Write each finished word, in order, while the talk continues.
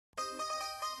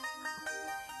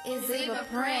It's Zebra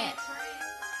Print.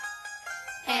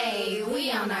 Hey,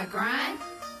 we on our grind.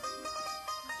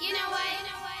 You know what?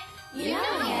 You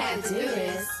know we had to do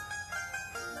this.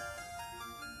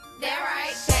 That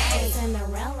right, Shay,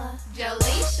 Cinderella,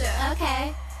 Jaleisha,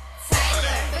 okay,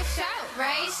 Taylor, for sure,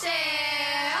 Rachel,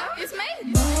 it's me.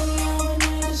 money all the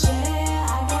need to share.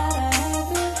 I gotta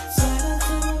have it. Swagger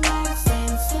to the max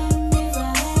and send me the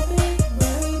habit.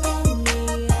 Worry about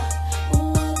me,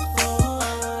 what for?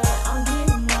 I'm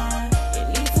getting mine. You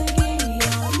need to get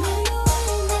yours. No,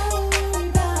 you never worry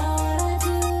about what I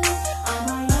do. I'm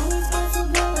my own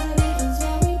responsibility. Just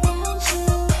worry about you.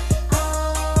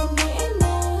 I'm getting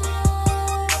mine,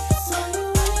 so you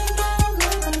ain't gotta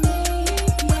look at me.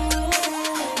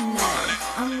 Yeah, no,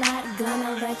 I'm not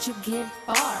gonna let you get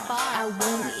far. I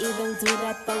wouldn't even do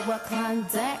that for a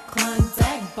Klondike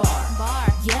bar.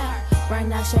 Yeah, right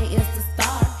now Shay is the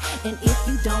star. And if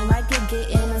you don't like it, get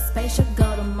in a spaceship,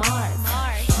 go to Mars.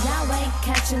 Y'all ain't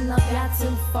catching up, y'all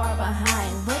too far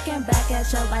behind. Looking back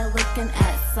at y'all like looking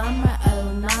at summer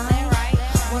 '09.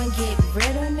 Wanna get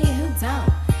rid of me? Who don't?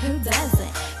 Who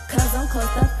doesn't? Cause I'm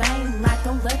close to fame like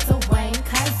I'm Little Wayne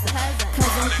cousin.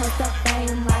 Cause I'm close to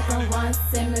fame like I'm Ron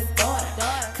Simmons' daughter.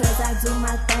 Cause I do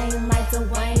my thing like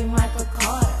Dwayne Michael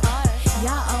Carter.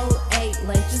 Y'all 08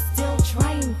 late, you still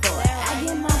train for it. I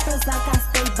get my first like I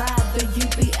stay by the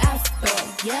UPS store.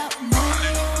 Yep,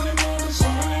 money on the need to share.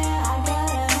 I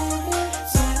gotta have it.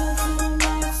 Swagger to the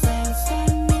max and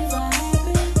send me the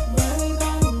habit. Worry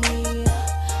about me,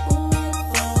 what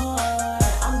for?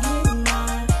 I'm getting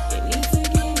mine. You need to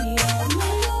get yours. No,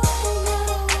 you never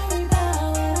worry about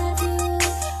what I do.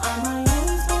 I'm my own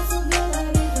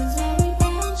responsibility. Just worry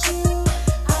about you.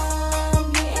 I'm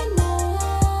getting mine,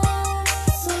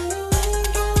 so you ain't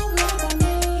gotta look at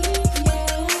me.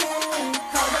 Yeah.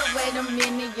 Hold up, wait a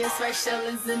minute, yes, Rachel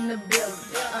is in the building.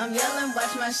 I'm yelling,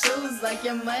 watch my shoes like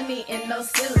your money in no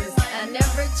ceilings. I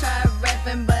never tried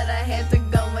rapping, but I had to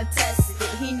go and test it.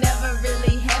 He never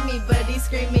really had me, but he's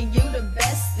screaming, you the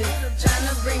bestest. Trying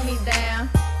to bring me down,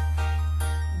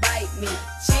 bite me.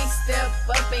 Chicks step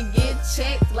up and get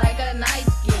checked like a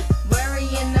Nike.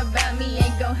 Worrying about me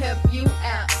ain't gon' help you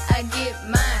out. I get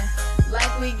mine,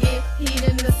 like we get heat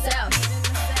in the South.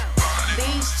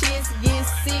 These chicks get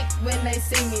sick when they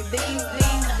see me.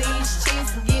 These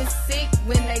chicks get sick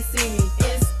when they see me.